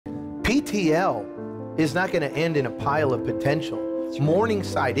PTL is not going to end in a pile of potential.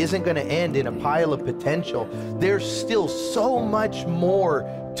 Morningside isn't going to end in a pile of potential. There's still so much more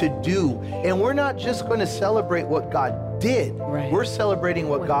to do. And we're not just going to celebrate what God did. We're celebrating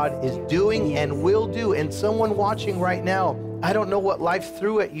what God is doing and will do. And someone watching right now, I don't know what life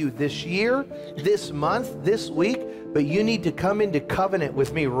threw at you this year, this month, this week, but you need to come into covenant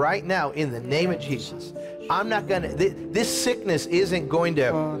with me right now in the name of Jesus. I'm not going to, this sickness isn't going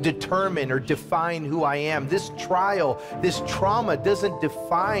to determine or define who I am. This trial, this trauma doesn't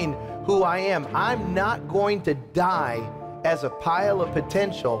define who I am. I'm not going to die as a pile of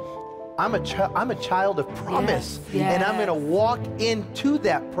potential. I'm a child of promise, and I'm going to walk into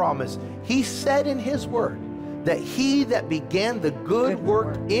that promise. He said in his word that he that began the good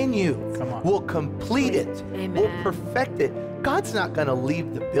work in you will complete it, will perfect it. God's not going to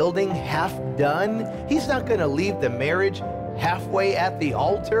leave the building half done. He's not going to leave the marriage halfway at the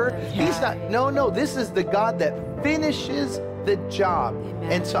altar. He's not, no, this is the God that finishes the job.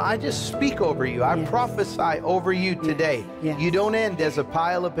 And so I just speak over you. I prophesy over you today. You don't end as a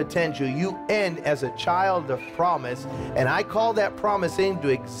pile of potential. You end as a child of promise. And I call that promise into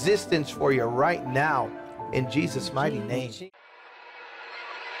existence for you right now in Jesus' mighty name.